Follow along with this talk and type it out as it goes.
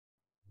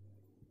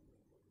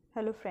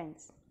Hello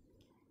friends,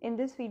 in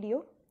this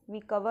video we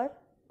cover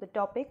the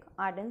topic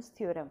Arden's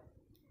theorem.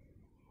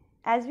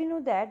 As we know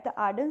that the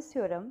Arden's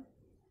theorem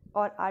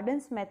or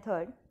Arden's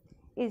method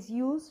is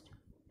used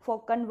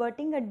for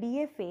converting a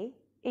DFA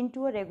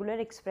into a regular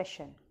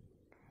expression.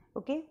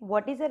 Okay,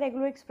 what is a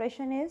regular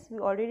expression is we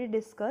already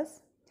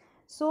discussed.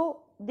 So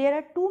there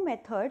are two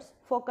methods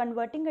for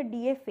converting a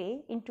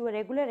DFA into a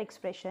regular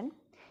expression,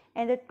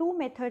 and the two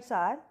methods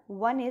are,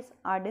 one is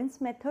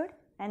Arden's method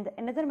and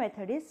another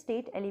method is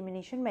state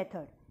elimination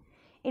method.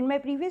 In my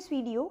previous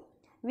video,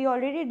 we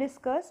already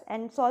discussed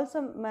and solved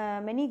some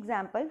many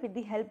examples with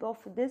the help of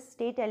this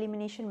state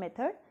elimination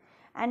method,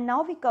 and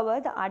now we cover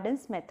the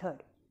Arden's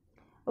method.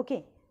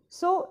 Okay,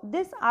 so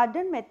this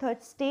Arden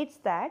method states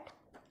that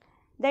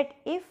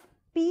if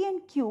P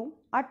and Q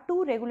are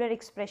two regular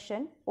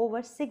expression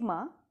over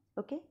sigma,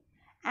 okay,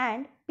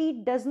 and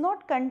P does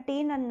not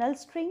contain a null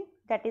string,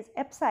 that is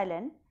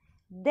epsilon,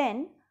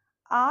 then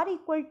R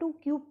equal to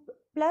Q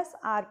plus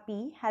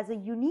RP has a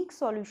unique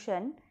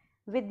solution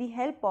with the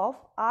help of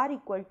R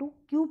equal to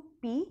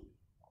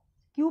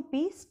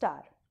QP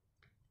star.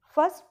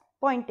 First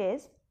point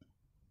is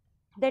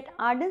that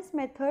Arden's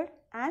method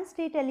and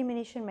state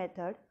elimination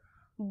method,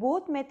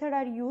 both methods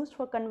are used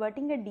for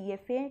converting a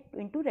DFA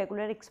into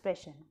regular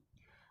expression.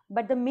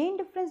 But the main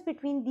difference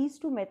between these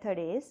two methods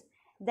is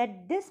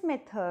that this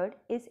method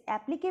is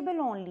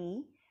applicable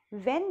only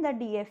when the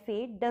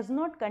DFA does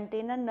not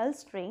contain a null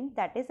string,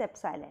 that is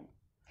epsilon.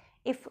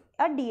 If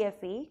a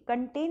DFA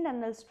contains a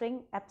null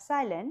string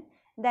epsilon,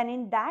 then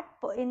in that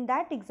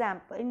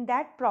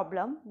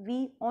problem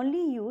we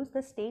only use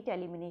the state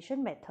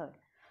elimination method.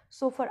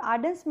 So for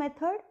Arden's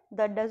method,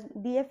 the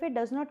DFA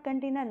does not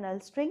contain a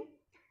null string.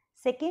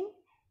 Second,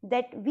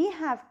 that we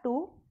have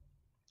to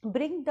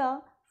bring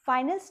the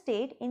final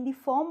state in the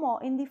form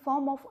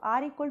of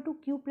R equal to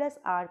Q plus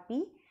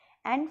RP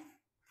and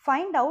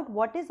find out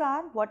what is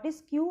R, what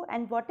is Q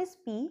and what is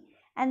P,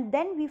 and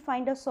then we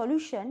find a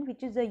solution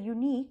which is a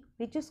unique,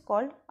 which is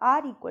called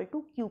R equal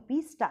to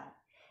QP star.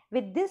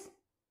 With this,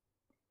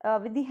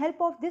 with the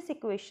help of this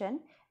equation,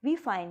 we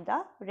find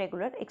the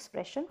regular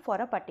expression for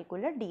a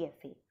particular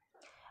DFA.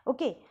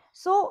 Okay,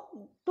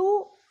 so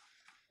to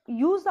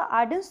use the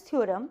Arden's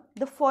theorem,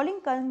 the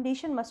following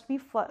condition must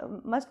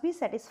be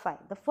satisfied.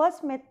 The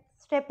first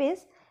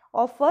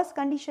first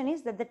condition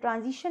is that the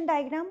transition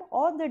diagram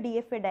or the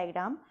DFA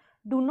diagram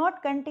do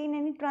not contain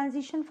any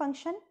transition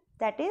function,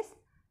 that is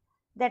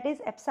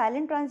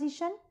epsilon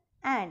transition.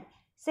 And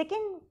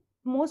second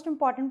most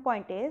important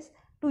point is,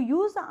 to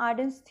use the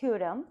Arden's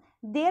theorem,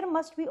 there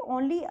must be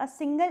only a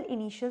single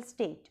initial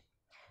state.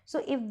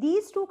 So if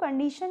these two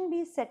conditions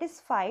be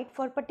satisfied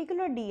for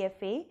particular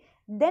DFA,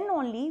 then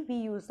only we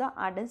use the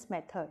Arden's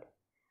method.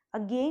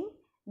 Again,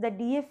 the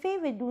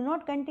DFA which do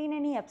not contain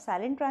any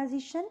epsilon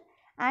transition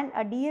and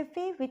a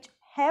DFA which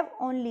have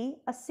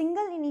only a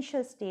single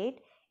initial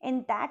state,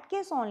 in that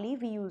case only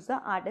we use the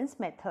Arden's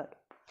method.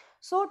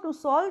 So to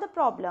solve the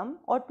problem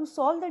or to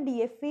solve the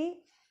DFA,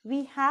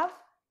 we have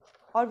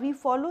or we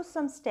follow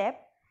some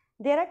step.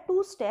 There are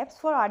two steps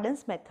for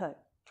Arden's method.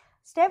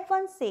 Step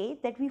 1 say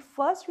that we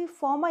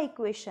form an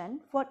equation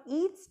for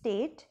each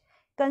state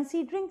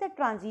considering the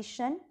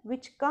transition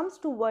which comes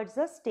towards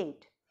the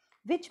state,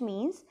 which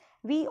means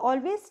we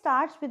always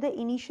start with the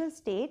initial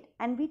state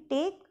and we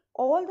take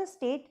all the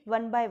state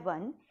one by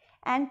one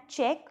and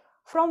check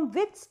from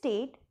which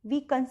state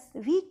we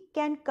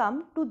can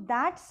come to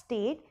that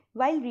state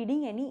while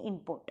reading any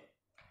input.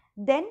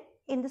 Then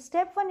in the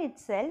step 1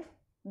 itself,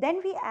 then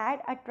we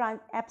add a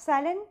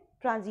epsilon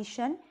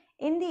transition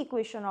in the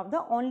equation of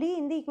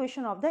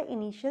the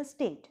initial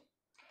state.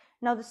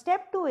 Now the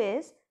step 2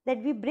 is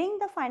that we bring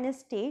the final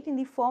state in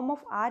the form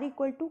of R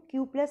equal to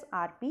Q plus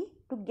RP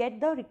to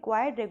get the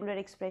required regular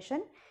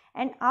expression,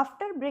 and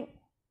after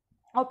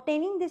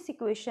obtaining this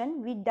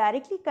equation, we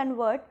directly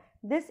convert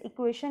this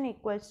equation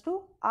equals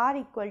to R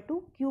equal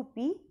to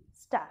QP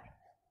star.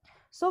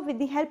 So with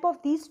the help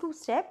of these two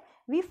steps,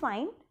 we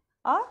find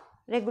a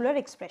regular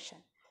expression.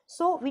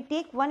 So we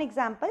take one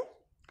example.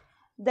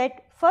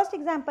 That first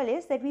example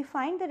is that we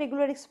find the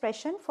regular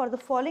expression for the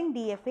following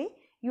DFA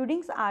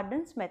using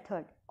Arden's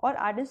method or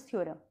Arden's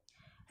theorem.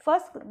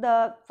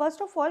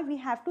 First of all, we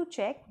have to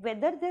check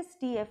whether this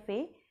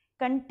DFA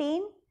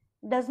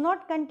does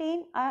not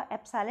contain a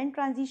epsilon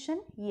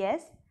transition.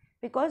 Yes,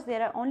 because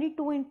there are only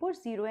two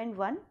inputs, 0 and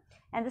 1.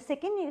 And the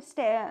second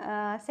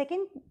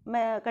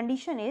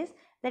condition is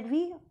that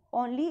the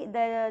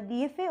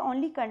DFA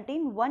only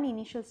contain one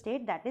initial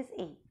state, that is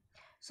A.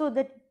 So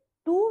the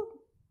two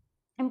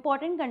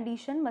important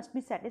condition must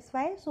be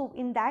satisfied. So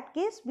in that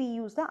case, we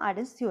use the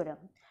Arden's theorem.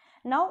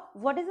 Now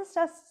what is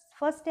the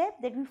first step?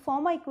 That we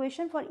form an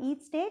equation for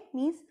each state,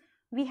 means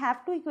we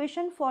have to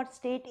equation for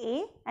state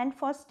A and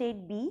for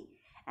state B,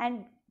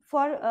 and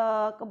for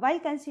while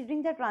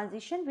considering the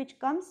transition which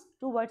comes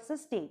towards the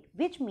state,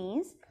 which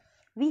means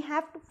we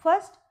have to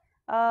first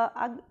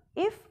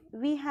if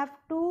we have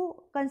to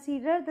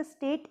consider the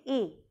state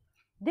A,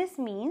 this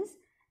means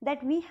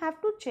that we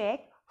have to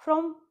check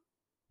from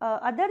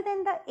other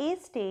than the A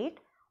state,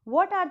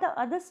 what are the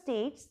other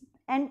states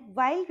and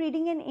while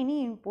reading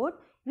any input,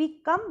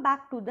 we come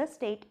back to the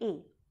state A,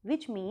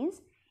 which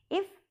means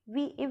if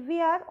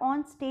we are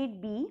on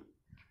state B,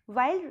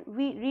 while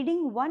we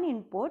reading one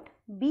input,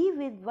 B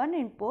with one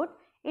input,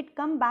 it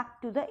come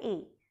back to the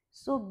A.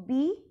 So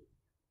B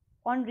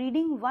on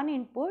reading one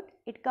input,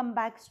 it come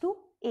back to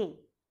A,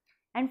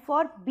 and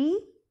for B,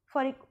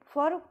 for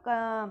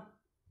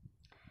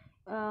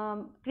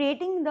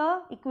creating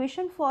the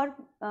equation for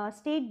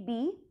state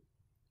B,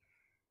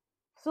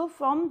 so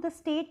from the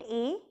state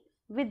A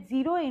with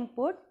 0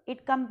 input,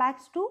 it come back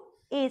to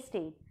A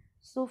state.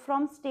 So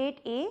from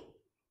state A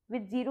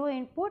with 0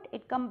 input,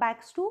 it come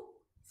back to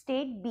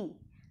state B.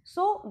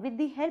 So with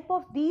the help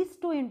of these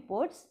two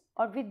inputs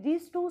or with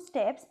these two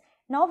steps,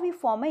 now we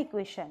form an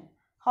equation.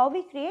 How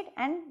we create?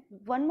 And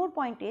one more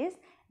point is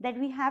that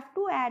we have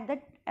to add the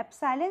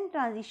epsilon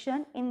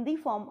transition in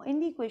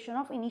the equation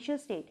of initial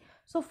state.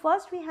 So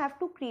first we have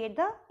to create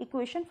the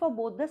equation for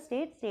both the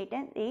state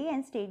A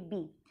and state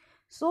B.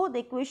 So the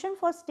equation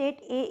for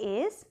state A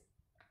is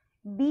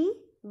B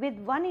with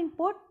one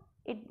input,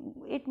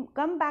 it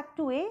come back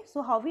to A.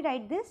 So how we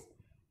write this?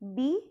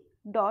 B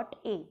dot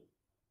A.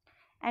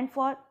 And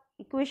for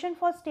equation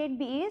for state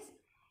B is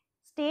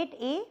state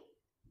A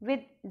with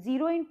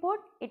 0 input,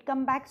 it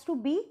come back to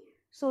B.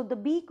 So the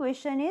B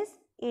equation is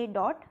A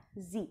dot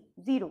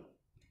 0.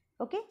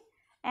 Okay.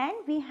 And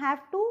we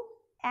have to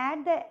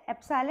add the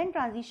epsilon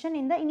transition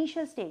in the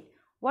initial state.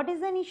 What is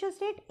the initial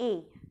state?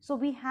 A. So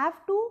we have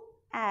to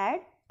add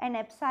an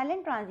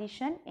epsilon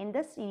transition in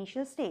this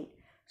initial state.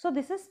 So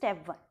this is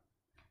step 1.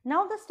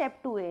 Now the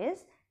step 2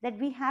 is that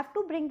we have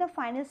to bring the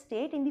final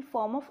state in the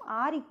form of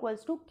R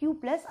equals to Q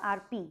plus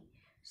RP.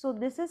 So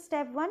this is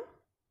step 1.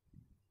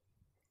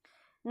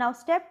 Now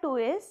step 2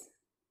 is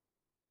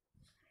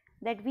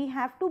that we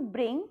have to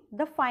bring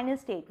the final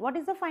state. What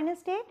is the final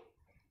state?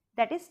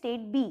 That is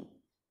state B.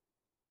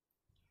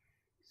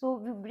 So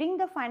we bring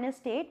the final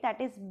state,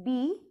 that is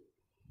B,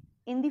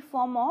 in the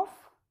form of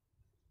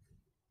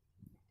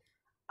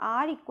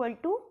R equal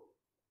to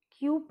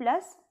Q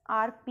plus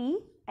RP,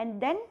 and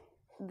then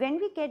when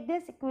we get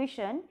this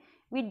equation,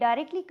 we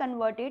directly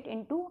convert it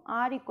into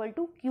R equal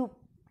to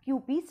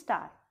QP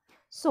star.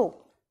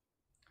 So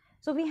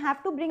we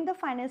have to bring the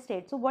final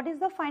state. So what is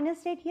the final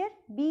state here?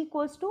 B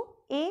equals to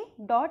A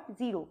dot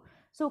 0.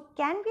 So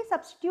can we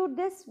substitute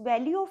this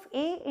value of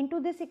A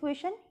into this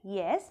equation?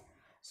 Yes.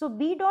 So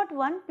B dot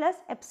 1 plus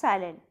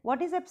epsilon.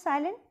 What is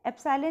epsilon?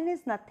 Epsilon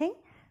is nothing.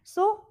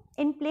 So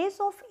in place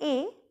of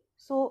A,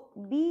 so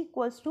B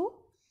equals to,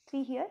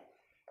 see here,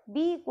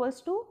 B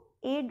equals to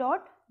A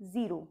dot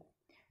 0.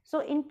 So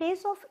in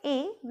place of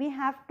A, we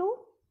have to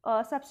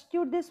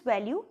substitute this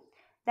value,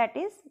 that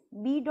is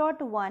B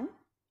dot 1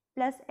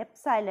 plus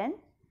epsilon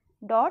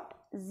dot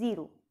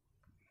 0.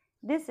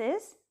 This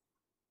is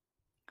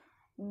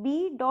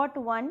B dot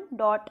 1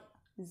 dot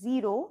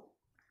 0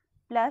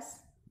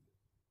 plus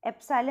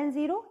epsilon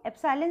 0.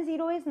 Epsilon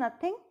 0 is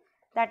nothing,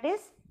 that is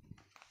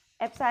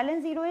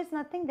epsilon 0 is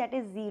nothing, that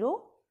is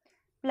 0,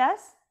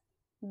 plus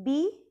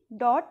B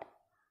dot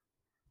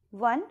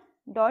 1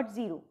 dot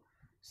 0.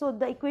 So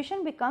the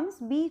equation becomes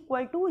B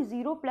equal to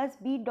 0 plus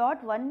B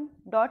dot 1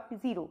 dot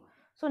 0.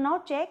 So now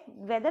check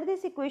whether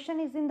this equation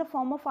is in the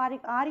form of R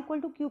equal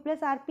to Q plus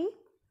RP.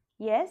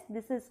 Yes,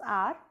 this is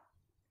R,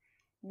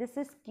 this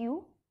is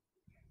Q,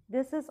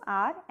 this is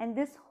R, and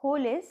this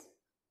whole is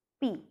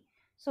P.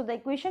 So the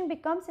equation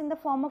becomes in the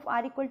form of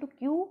R equal to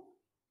Q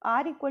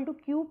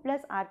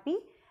plus RP.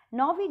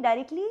 Now we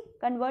directly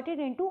convert it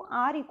into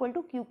R equal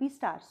to QP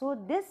star. So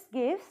this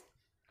gives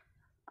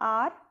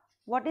R,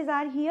 what is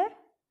R here?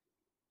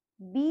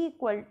 B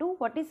equal to,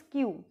 what is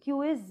Q?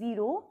 Q is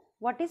 0.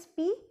 What is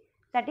P?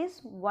 That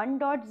is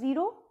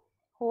 1.0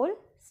 whole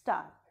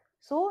star.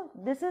 So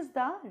this is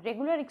the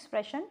regular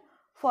expression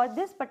for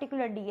this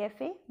particular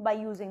DFA by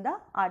using the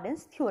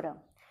Arden's theorem.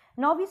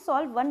 Now we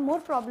solve one more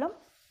problem.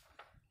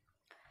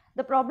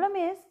 The problem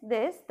is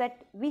this,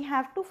 that we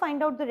have to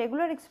find out the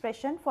regular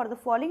expression for the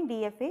following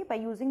DFA by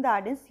using the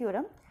Arden's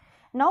theorem.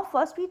 Now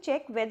first we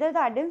check whether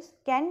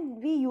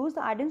can we use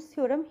the Arden's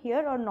theorem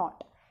here or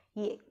not.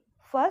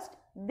 First,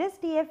 this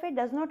DFA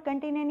does not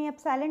contain any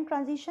epsilon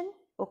transition,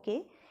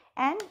 okay,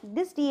 and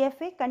this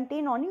DFA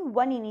contain only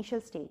one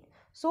initial state.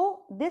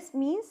 So this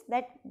means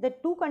that the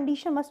two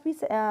condition must be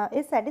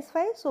is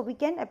satisfied, so we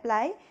can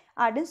apply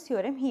Arden's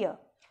theorem here.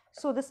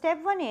 So the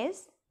step 1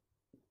 is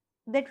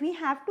that we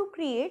have to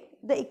create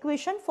the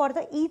equation for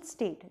the each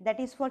state, that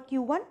is for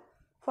Q1,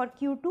 for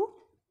Q2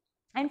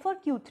 and for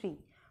Q3.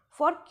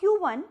 For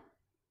Q1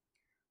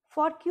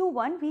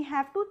 we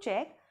have to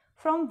check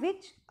from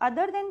which,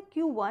 other than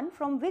Q1,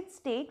 from which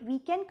state we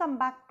can come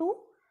back to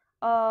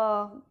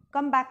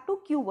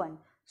Q1.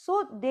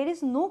 So there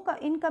is no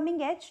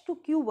incoming edge to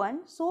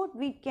Q1, so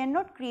we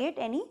cannot create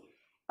any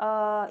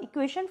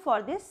equation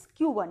for this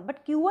Q1,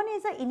 but Q1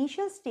 is an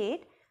initial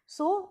state,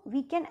 so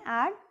we can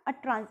add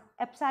a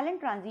epsilon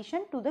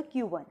transition to the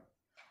Q1.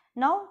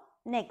 Now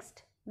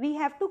next we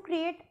have to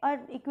create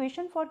an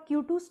equation for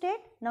Q2 state.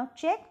 Now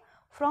check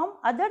from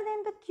other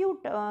than the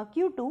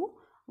Q2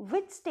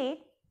 which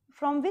state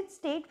from which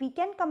state we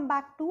can come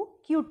back to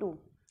Q2.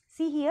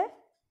 See here,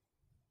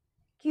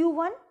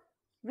 Q1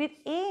 with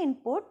A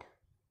input,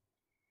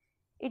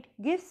 it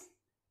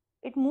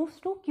moves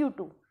to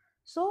Q2.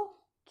 So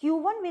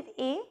Q1 with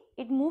A,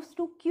 it moves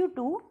to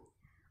Q2.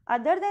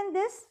 Other than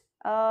this,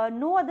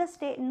 no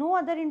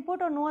other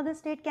input or no other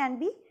state can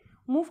be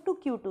moved to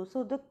Q2.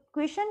 So the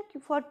equation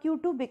for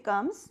Q2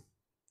 becomes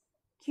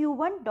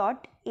Q1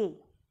 dot A.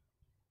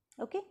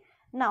 Okay.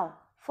 Now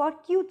for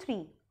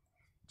Q3,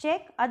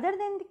 check other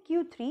than the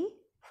Q3,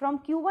 from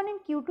Q1 and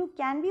Q2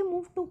 can we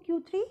move to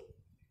Q3?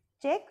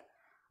 Check.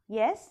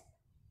 Yes.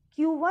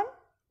 Q1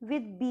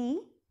 with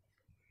B,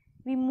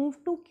 we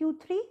move to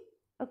Q3.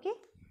 Okay.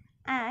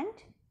 And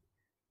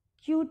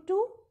Q2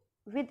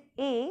 with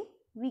A,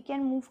 we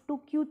can move to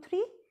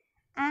Q3,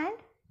 and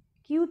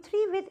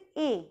Q3 with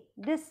A,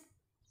 this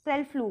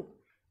self loop,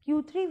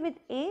 Q3 with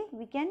A,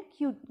 we can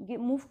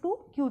move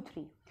to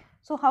Q3.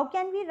 So how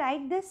can we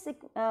write this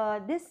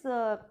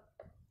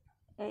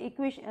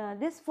equation,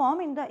 this form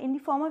in the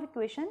form of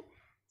equation?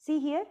 See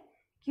here,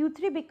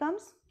 Q3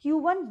 becomes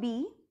Q1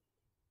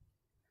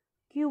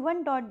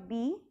 dot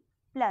B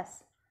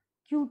plus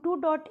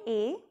Q2 dot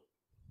A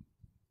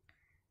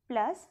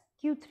plus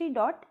Q3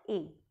 dot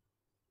A.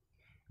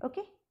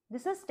 Okay,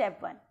 this is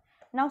step 1.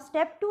 Now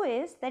step 2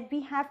 is that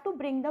we have to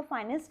bring the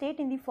final state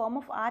in the form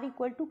of R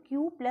equal to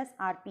Q plus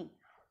RP.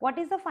 What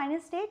is the final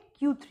state?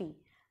 Q3.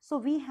 So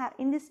we have,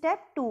 in this step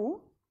 2,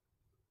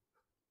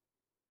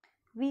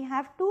 we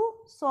have to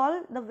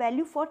solve the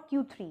value for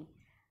Q3.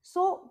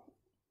 So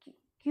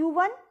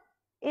Q1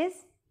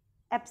 is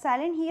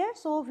epsilon here,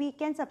 so we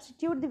can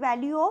substitute the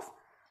value of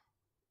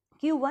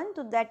Q1,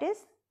 so that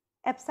is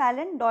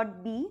epsilon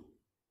dot B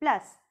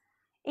plus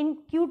in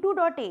Q2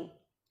 dot A.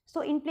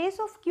 So in place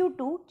of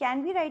Q2,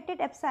 can we write it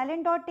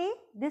epsilon dot A?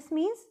 This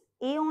means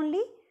A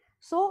only.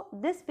 So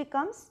this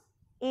becomes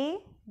A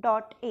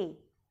dot A.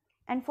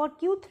 And for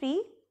Q3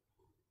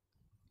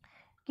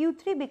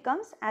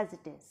 becomes as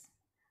it is.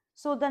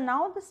 So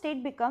now the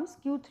state becomes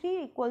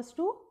Q3 equals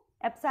to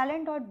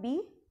epsilon dot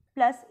B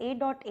plus A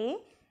dot A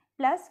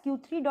plus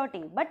Q3 dot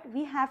A. But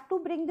we have to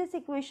bring this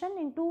equation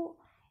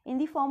in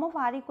the form of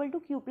R equal to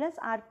Q plus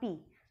RP.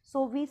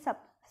 So we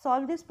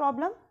solve this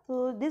problem.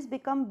 So this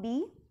become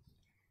B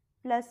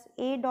plus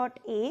A dot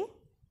A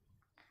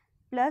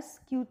plus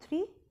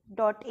Q3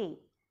 dot A.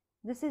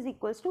 This is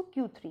equals to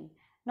Q3.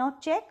 Now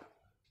check,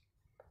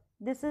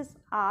 this is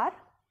R,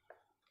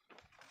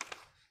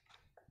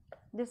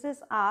 this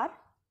is R,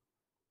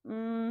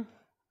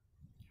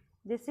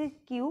 this is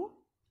Q,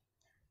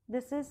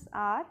 this is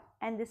R,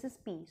 and this is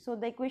P. So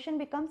the equation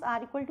becomes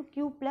R equal to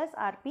Q plus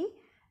RP.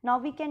 Now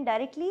we can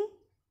directly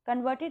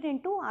convert it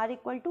into R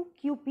equal to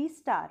QP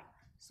star.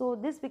 So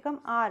this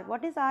become R.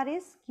 What is R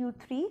is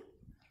Q3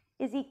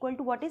 is equal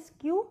to what is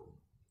Q?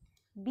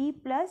 B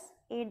plus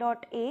A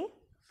dot A,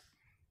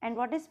 and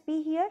what is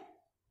P here?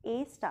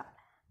 A star.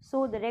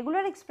 So the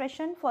regular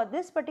expression for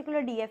this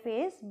particular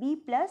DFA is B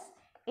plus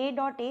A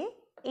dot A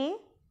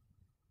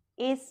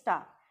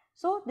star.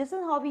 So this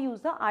is how we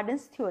use the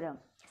Arden's theorem.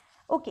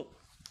 Okay.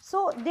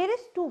 So there is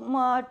two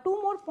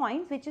more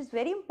points which is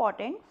very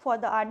important for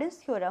the Arden's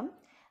theorem,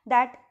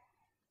 that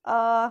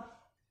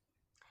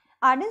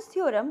Arden's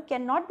theorem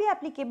cannot be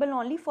applicable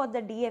only for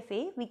the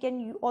DFA. We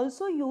can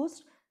also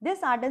use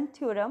this Arden's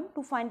theorem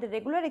to find the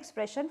regular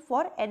expression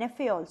for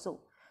NFA also.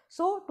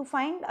 So to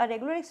find a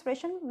regular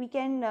expression, we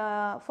can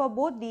for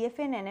both DFA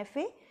and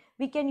NFA,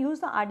 we can use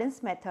the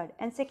Arden's method.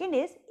 And second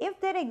is, if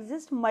there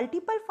exist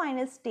multiple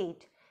final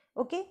state,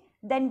 okay,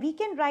 then we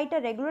can write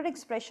a regular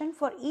expression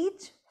for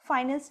each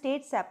final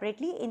state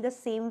separately in the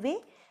same way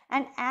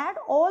and add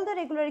all the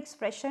regular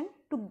expression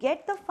to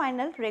get the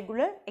final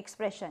regular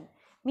expression.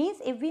 Means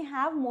if we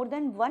have more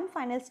than one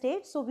final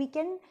state, so we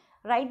can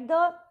write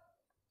the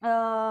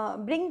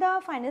bring the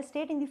final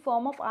state in the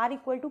form of R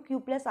equal to Q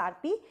plus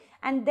RP,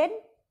 and then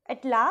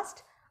at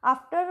last,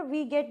 after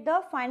we get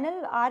the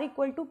final R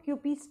equal to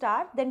QP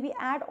star, then we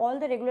add all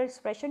the regular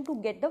expression to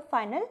get the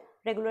final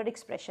regular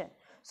expression.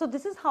 So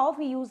this is how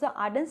we use the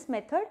Arden's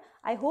method.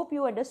 I hope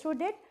you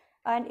understood it,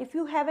 and if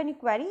you have any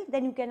query,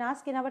 then you can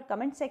ask in our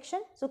comment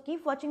section. So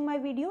keep watching my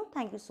video.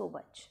 Thank you so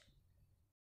much.